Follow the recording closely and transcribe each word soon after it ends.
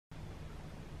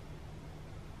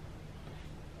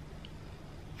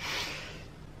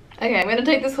Okay, I'm gonna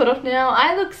take this hood off now.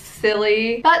 I look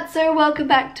silly. But so welcome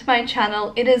back to my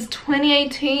channel. It is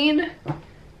 2018.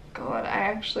 God,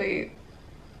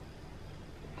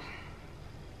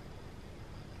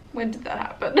 when did that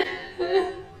happen?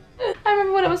 I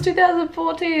remember when it was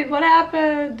 2014. What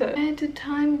happened? Where did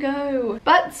time go?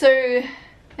 But so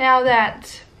now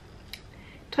that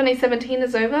 2017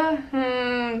 is over,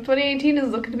 2018 is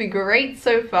looking to be great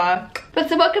so far. But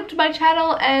so welcome to my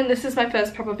channel, and this is my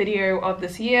first proper video of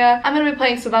this year. I'm going to be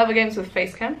playing survival games with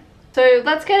facecam. So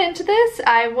let's get into this.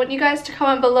 I want you guys to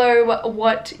comment below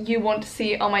what you want to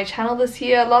see on my channel this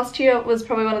year. Last year was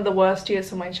probably one of the worst years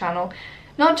for my channel.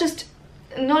 Not just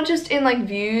in like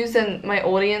views and my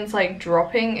audience like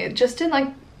dropping, just in like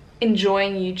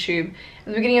enjoying YouTube. At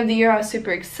the beginning of the year I was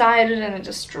super excited and it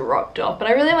just dropped off, but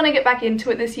I really want to get back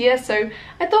into it this year, so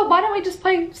I thought, why don't we just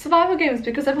play survival games,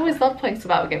 because I've always loved playing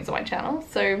survival games on my channel.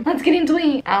 So let's get into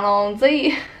it.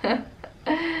 Allons-y.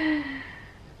 I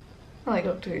like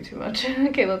not doing too much.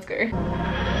 Okay, let's go. That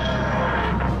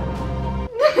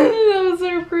was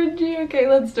so cringy. Okay,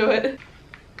 let's do it.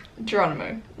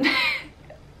 Geronimo.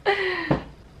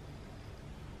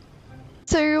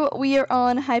 So we are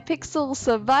on Hypixel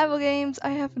Survival Games.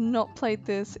 I have not played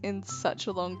this in such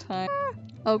a long time.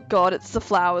 Oh god, it's the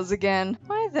flowers again.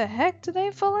 Why the heck do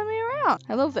they follow me around?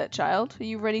 I love that child. Are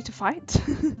you ready to fight?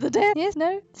 The dance? Yes?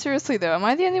 No? Seriously though, am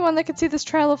I the only one that can see this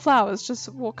trail of flowers just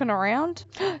walking around?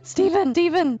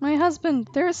 Steven, my husband,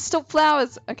 there is still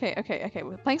flowers. Okay,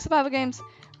 we're playing survival games.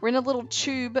 We're in a little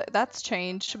tube. That's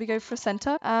changed. Should we go for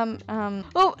center?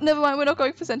 Oh, never mind. We're not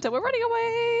going for center. We're running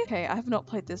away. Okay, I have not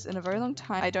played this in a very long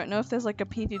time. I don't know if there's like a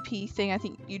PvP thing. I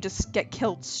think you just get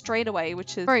killed straight away,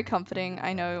 which is very comforting.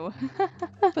 I know.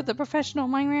 But the professional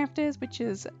Minecrafters, which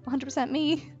is 100%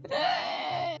 me.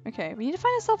 Okay, we need to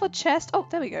find ourselves a chest. Oh,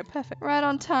 there we go. Perfect. Right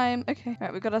on time. Okay. All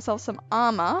right, we got ourselves some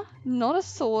armor. Not a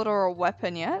sword or a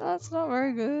weapon yet. That's not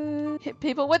very good. Hit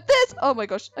people with this. Oh my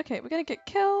gosh. Okay, we're gonna get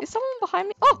killed. Is someone behind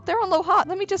me? Oh, they're on low heart.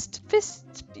 Let me just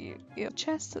fist your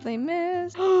chest that they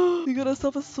missed. We got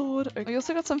ourselves a sword. Okay. We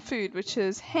also got some food, which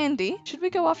is handy. Should we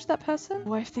go after that person?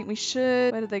 Oh, I think we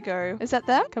should. Where did they go? Is that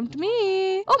them? Come to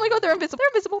me. Oh my god, they're invisible. They're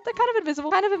invisible. They're kind of invisible.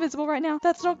 Kind of invisible right now.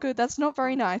 That's not good. That's not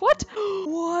very nice. What?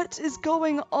 What is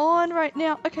going on right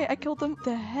now? Okay, I killed them.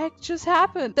 The heck just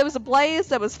happened? There was a blaze,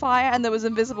 there was fire, and there was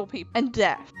invisible people. And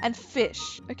death. And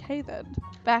fish. Okay then.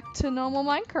 Back to normal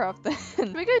Minecraft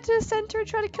then. We go to the center and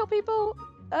try to kill people?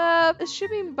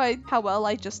 Assuming by how well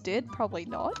I just did, probably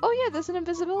not. Oh yeah, there's an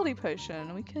invisibility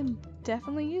potion. We can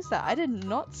definitely use that. I did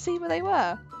not see where they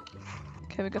were.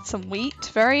 Okay, we got some wheat.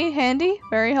 Very handy.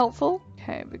 Very helpful.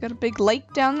 Okay, we got a big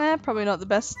lake down there. Probably not the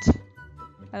best.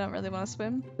 I don't really want to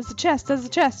swim. There's a chest. There's a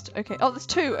chest. Okay. Oh, there's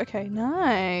two. Okay,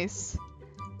 nice.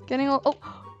 Getting all... Oh,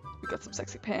 we got some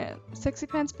sexy pants. Sexy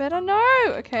pants better? No!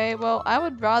 Okay, well, I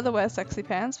would rather wear sexy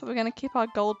pants, but we're going to keep our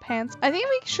gold pants. I think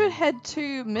we should head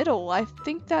to middle. I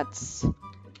think that's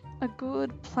a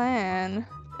good plan.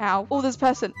 Ow. Oh, this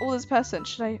person. Oh, this person.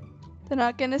 Should I... They're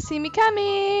not going to see me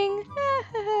coming.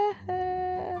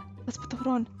 Let's put the hood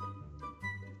on.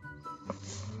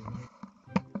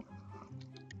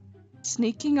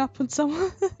 Sneaking up on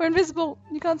someone. We're invisible.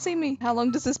 You can't see me. How long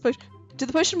does this potion... Did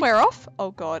the potion wear off?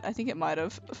 Oh god, I think it might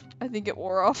have. I think it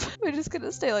wore off. We're just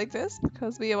gonna stay like this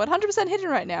because we are 100% hidden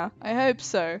right now. I hope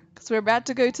so, because we're about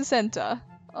to go to center.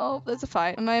 Oh, there's a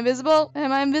fight. Am I invisible?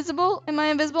 Am I invisible? Am I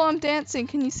invisible? I'm dancing.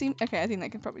 Can you see me? Okay, I think they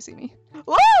can probably see me.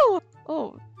 Whoa!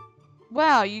 Oh.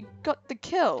 Wow, you got the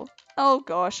kill. Oh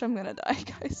gosh, I'm gonna die,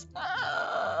 guys.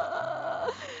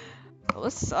 Well,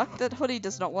 this sucked. That hoodie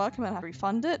does not work. I'm gonna have to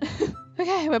refund it.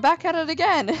 Okay, we're back at it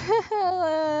again.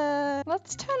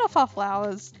 Let's turn off our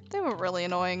flowers. They were really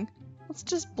annoying. Let's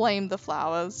just blame the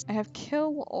flowers. I have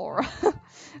kill aura.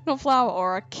 Not flower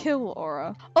aura, kill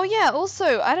aura. Oh yeah,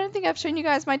 also, I don't think I've shown you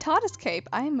guys my TARDIS cape.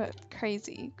 I'm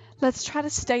crazy. Let's try to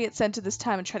stay at center this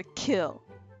time and try to kill.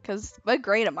 Because we're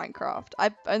great at Minecraft.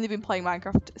 I've only been playing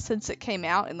Minecraft since it came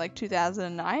out in like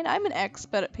 2009. I'm an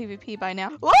expert at PvP by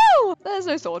now. Whoa! There's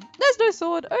no sword. There's no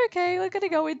sword. Okay, we're gonna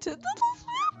go into...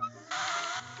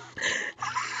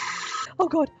 Oh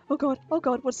god, oh god, oh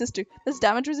god, what's this do? There's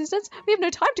damage resistance? We have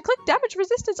no time to click damage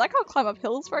resistance. I can't climb up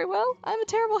hills very well. I'm a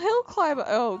terrible hill climber.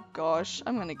 Oh gosh,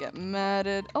 I'm gonna get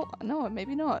murdered. Oh, no,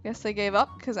 maybe not. Guess they gave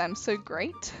up because I'm so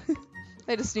great.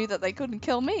 They just knew that they couldn't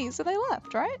kill me, so they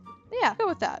left, right? Yeah, go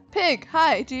with that. Pig,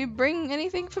 hi, do you bring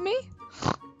anything for me?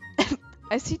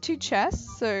 I see two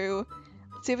chests, so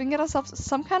let's see if we can get ourselves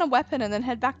some kind of weapon and then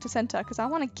head back to center, because I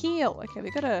want to kill. Okay,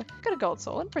 we got a gold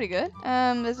sword, pretty good.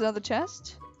 There's another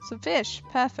chest. Some fish,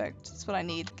 perfect. That's what I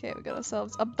need. Okay, we got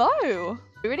ourselves a bow.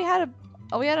 We already had a,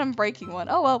 oh, we had an unbreaking one.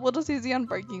 Oh well, we'll just use the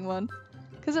unbreaking one.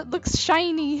 because it looks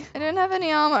shiny. I don't have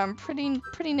any armor. I'm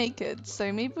pretty naked.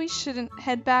 So maybe we shouldn't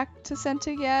head back to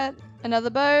center yet. Another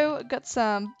bow. Got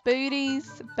some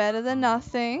booties. Better than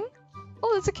nothing.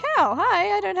 Oh, there's a cow.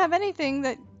 Hi. I don't have anything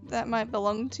that might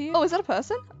belong to you. Oh, is that a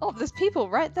person? Oh, there's people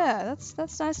right there.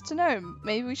 That's nice to know.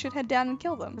 Maybe we should head down and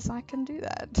kill them, because I can do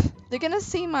that. They're gonna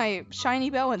see my shiny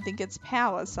bow and think it's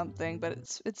power or something, but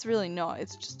it's really not.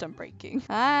 It's just unbreaking.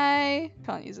 Hi.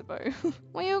 Can't use a bow.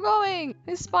 Where are you going?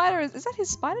 His spider is that his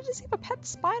spider? Does he have a pet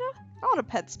spider? I want a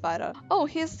pet spider. Oh,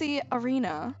 here's the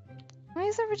arena. Why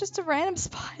is there just a random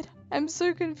spider? I'm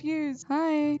so confused.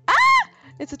 Hi. Ah!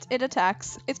 It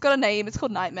attacks. It's got a name. It's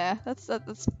called Nightmare.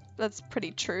 That's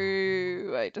pretty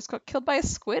true. I just got killed by a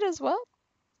squid as well.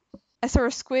 I saw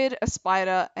a squid, a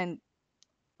spider, and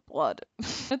blood.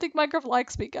 I think Minecraft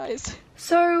likes me, guys.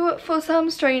 So, for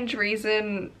some strange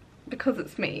reason, because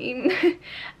it's me,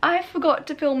 I forgot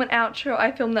to film an outro.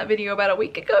 I filmed that video about a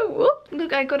week ago. Whoop.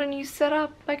 Look, I got a new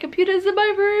setup. My computer's in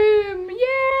my room.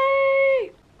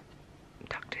 Yay!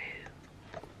 Talk to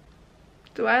who?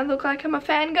 Do I look like I'm a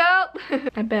fangirl?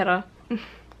 I better.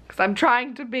 Because I'm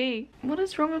trying to be. What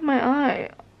is wrong with my eye?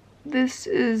 This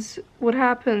is what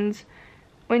happens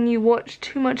when you watch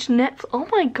too much Netflix. Oh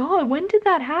my god, when did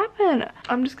that happen?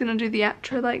 I'm just gonna do the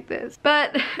outro like this.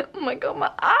 But, oh my god,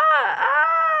 my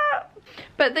eye.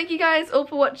 But thank you guys all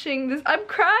for watching this. I'm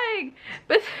crying.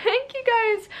 But thank you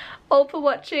guys all for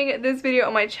watching this video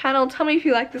on my channel. Tell me if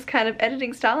you like this kind of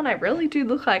editing style, and I really do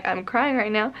look like I'm crying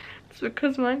right now. It's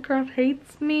because Minecraft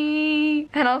hates me.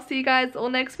 And I'll see you guys all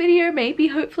next video. Maybe,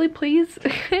 hopefully, please.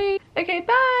 Okay,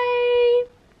 bye.